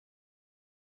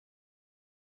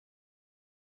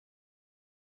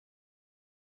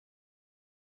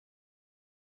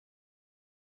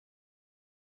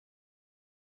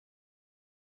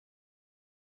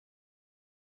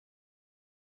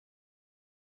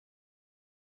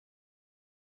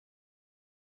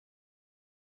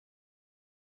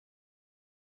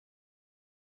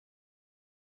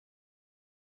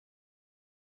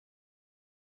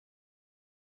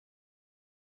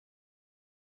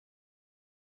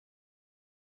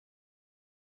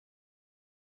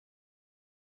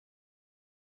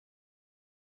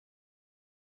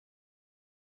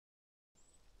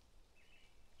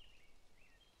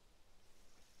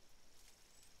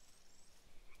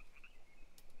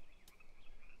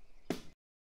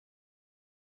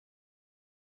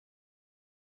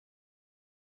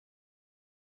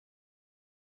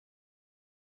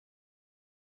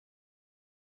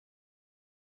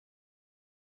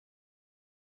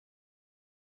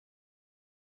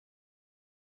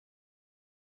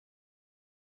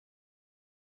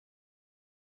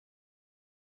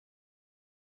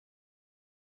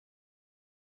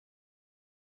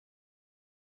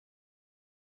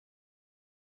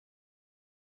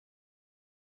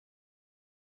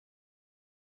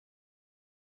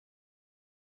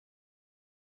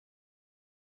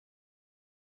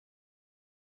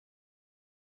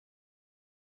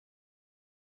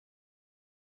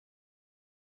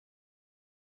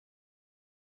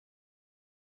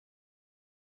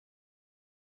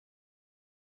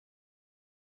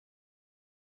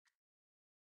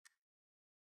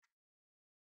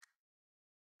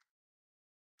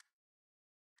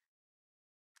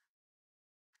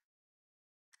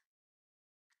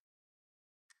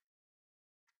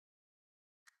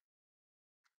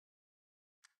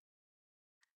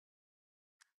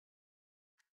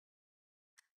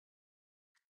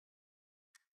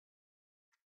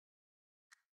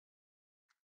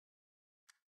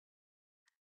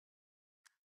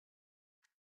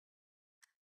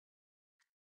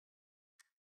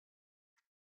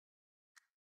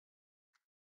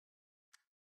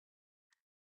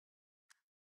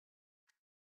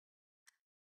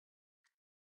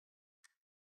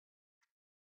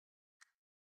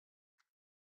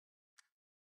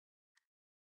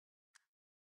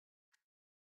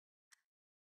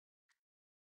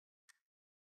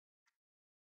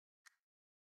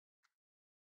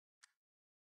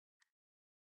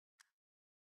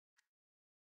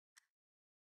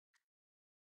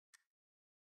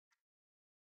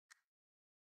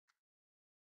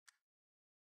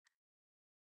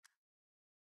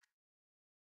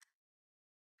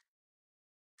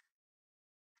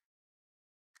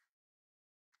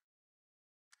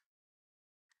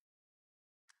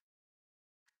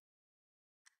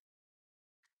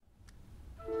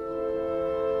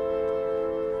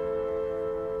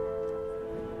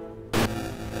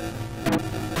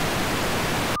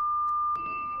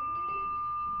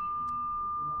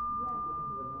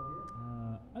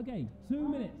Okay, 2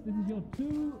 minutes. This is your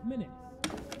 2 minutes.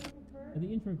 Are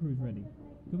the intro crews ready?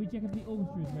 Can we check if the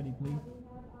orchestra is ready, please?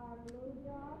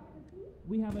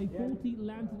 We have a 40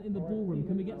 lantern in the ballroom.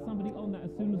 Can we get somebody on that as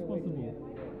soon as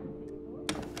possible?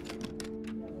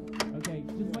 Okay,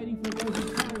 just waiting for a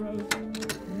closing pyro. Do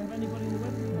you have anybody in the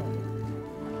weather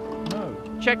department? No.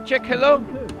 Check, hello?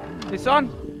 It's on?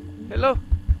 Hello?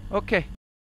 Okay.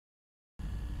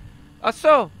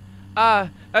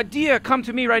 A deer come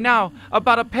to me right now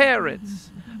about a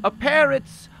parrots.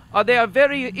 Parrots, they are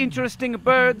very interesting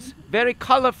birds, very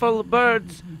colorful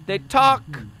birds. They talk,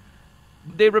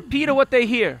 they repeat what they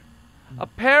hear. A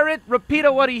parrot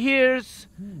repeat what he hears.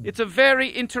 It's a very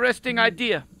interesting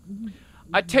idea.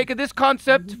 I take this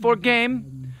concept for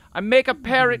game. I make a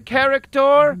parrot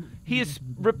character. He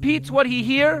repeats what he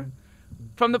hear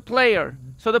from the player.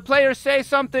 So the player say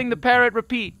something, the parrot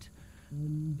repeat.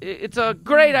 It's a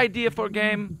great idea for a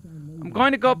game. I'm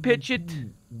going to go pitch it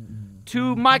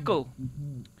to Michael.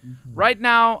 Right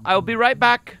now, I'll be right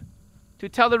back to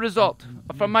tell the result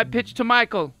from my pitch to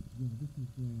Michael.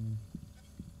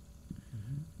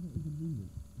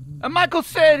 And Michael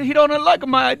said he don't like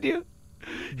my idea.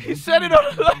 He said he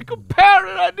don't like a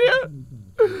parrot idea.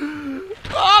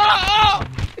 Oh,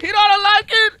 he don't like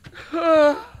it.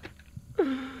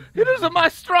 It isn't my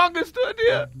strongest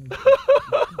idea.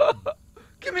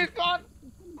 Give me a gun.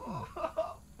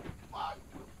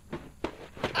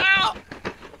 Ow!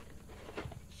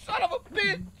 Son of a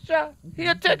bitch! He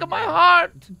had taken my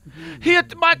heart.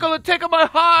 Michael had taken my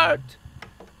heart.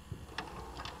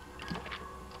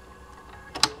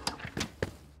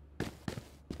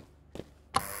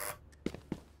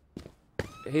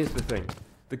 Here's the thing.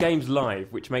 The game's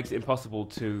live, which makes it impossible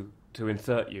to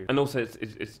insert you, and also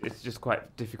it's just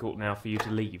quite difficult now for you to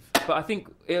leave. But I think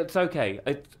it's okay.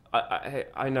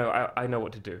 I know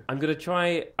what to do. I'm gonna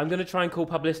try and call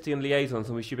publicity and liaisons,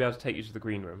 and we should be able to take you to the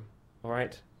green room. All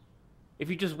right? If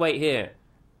you just wait here,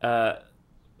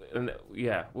 and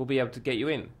yeah, we'll be able to get you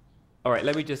in. All right.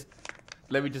 Let me just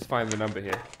find the number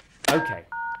here. Okay.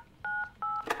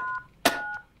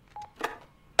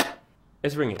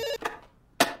 It's ringing.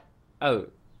 Oh,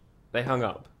 they hung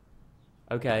up.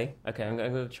 Okay, I'm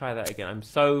going to try that again. I'm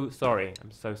so sorry.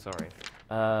 Okay,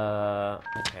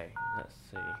 let's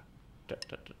see.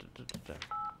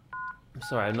 I'm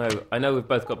sorry, I know we've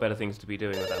both got better things to be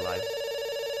doing with our lives.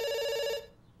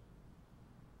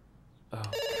 Oh,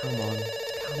 come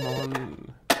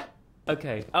on.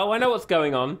 Okay, I know what's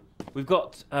going on. We've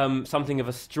got something of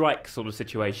a strike sort of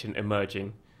situation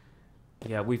emerging.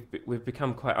 Yeah, we've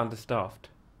become quite understaffed.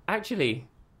 Actually,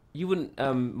 you wouldn't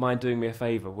mind doing me a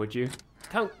favour, would you?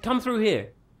 Come through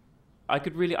here. I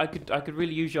could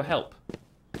really use your help.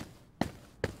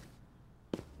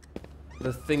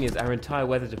 The thing is, our entire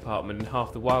weather department and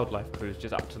half the wildlife crew is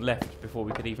just up to left before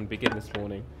we could even begin this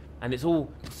morning. And it's all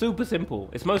super simple.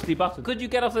 It's mostly buttons. Could you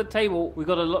get off the table? We've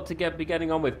got a lot to be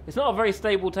getting on with. It's not a very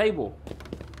stable table.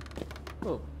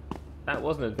 Oh, that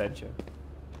was an adventure.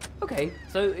 Okay,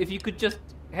 so if you could just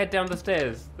head down the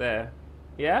stairs there.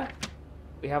 Yeah?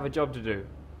 We have a job to do.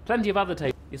 Plenty of other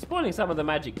tables. You're spoiling some of the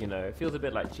magic, you know. It feels a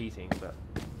bit like cheating, but,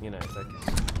 you know, it's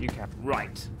okay. You can.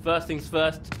 Right. First things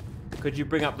first, could you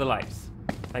bring up the lights?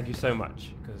 Thank you so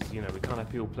much, because, you know, we can't have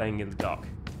people playing in the dark.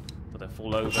 Or they'll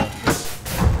fall over.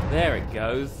 There it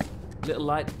goes. Little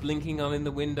lights blinking on in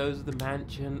the windows of the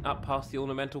mansion, up past the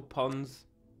ornamental ponds.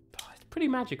 Oh, it's pretty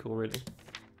magical, really.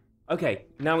 Okay,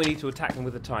 now we need to attack them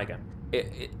with a tiger.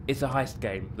 It's a heist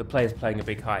game. The player's playing a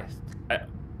big heist.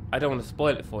 I don't want to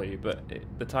spoil it for you, but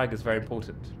the tiger's very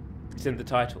important. It's in the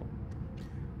title.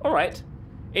 All right,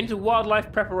 into wildlife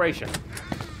preparation.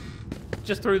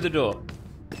 Just through the door.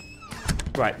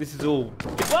 Right, this is all...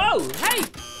 Whoa, hey!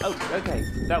 Oh, okay,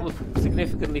 that was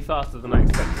significantly faster than I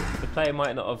expected. The player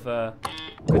might not have...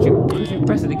 Could you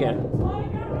press it again?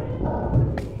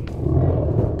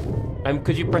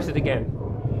 Could you press it again?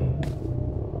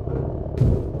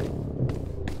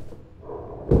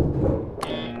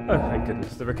 Oh, thank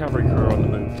goodness. The recovery crew are on the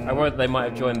move. I worried they might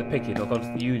have joined the picket or gone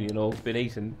to the union or been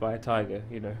eaten by a tiger,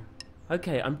 you know.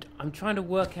 Okay, I'm trying to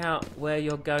work out where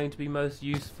you're going to be most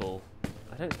useful.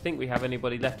 I don't think we have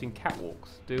anybody left in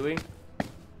catwalks, do we?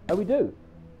 Oh, we do?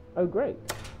 Oh, great.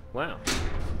 Wow.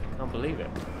 Can't believe it.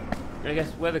 I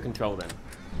guess weather control then.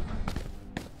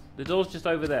 The door's just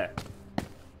over there.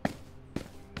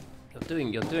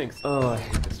 You're doing... Oh, I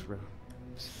hate this room.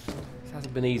 This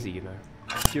hasn't been easy, you know.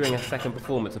 During our second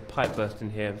performance, a pipe burst in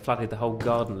here and flooded the whole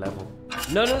garden level.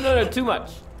 No, too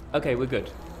much. Okay, we're good.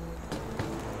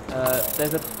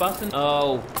 There's a button.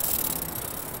 Oh.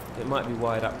 It might be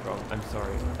wired up wrong. I'm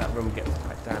sorry. That room gets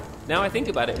quite damp. Now I think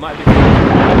about it, it might be...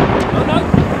 Oh no!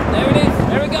 There it is!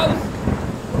 There it goes!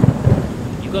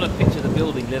 You've got to picture the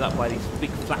building lit up by these big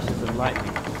flashes of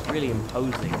lightning. It's really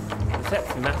imposing. The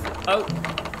set's massive. Oh,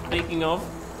 speaking of,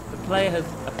 the player has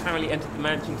apparently entered the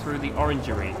mansion through the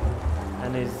orangery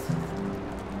and is...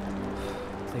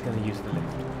 They're going to use the lift.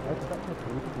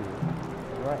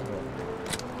 Right here.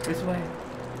 This way.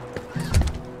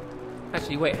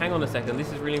 Actually, wait, hang on a second.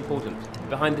 This is really important.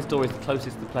 Behind this door is the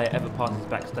closest the player ever passes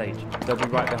backstage. They'll be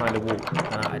right behind a wall.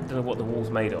 I don't know what the wall's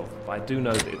made of, but I do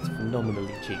know that it's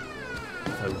phenomenally cheap.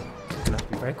 So, you're going to have to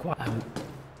be very quiet.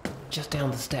 Just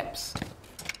down the steps.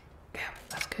 Yeah,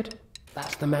 that's good.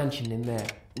 That's the mansion in there.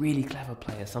 Really clever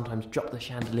players sometimes drop the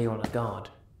chandelier on a guard.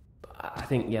 But I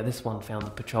think, yeah, this one found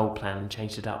the patrol plan and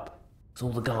changed it up. So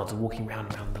all the guards are walking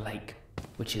around the lake,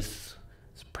 which is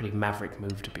a pretty maverick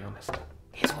move, to be honest.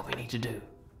 Here's what we need to do.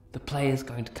 The player's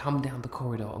going to come down the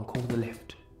corridor and call the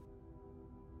lift.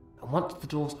 And once the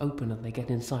doors open and they get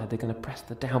inside, they're going to press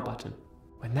the down button.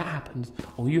 When that happens,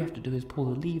 all you have to do is pull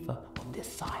the lever on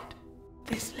this side.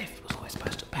 This lift was always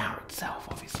supposed to power itself,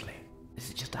 obviously. This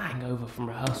is just a hangover from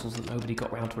rehearsals that nobody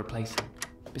got round to replacing.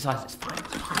 Besides, it's fine.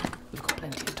 We've got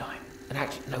plenty of time. And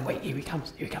actually, no, wait, here he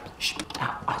comes. Shh,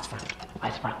 out, eyes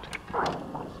front.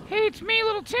 Hey, it's me,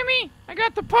 little Timmy. I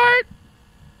got the part.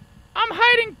 I'm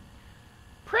hiding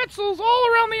pretzels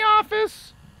all around the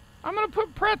office. I'm gonna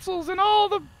put pretzels in all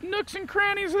the nooks and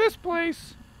crannies of this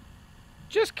place.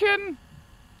 Just kidding.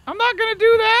 I'm not gonna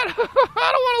do that.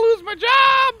 I don't want to lose my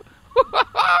job.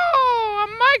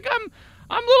 I'm Mike.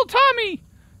 I'm little Tommy.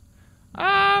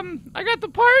 I got the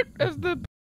part as the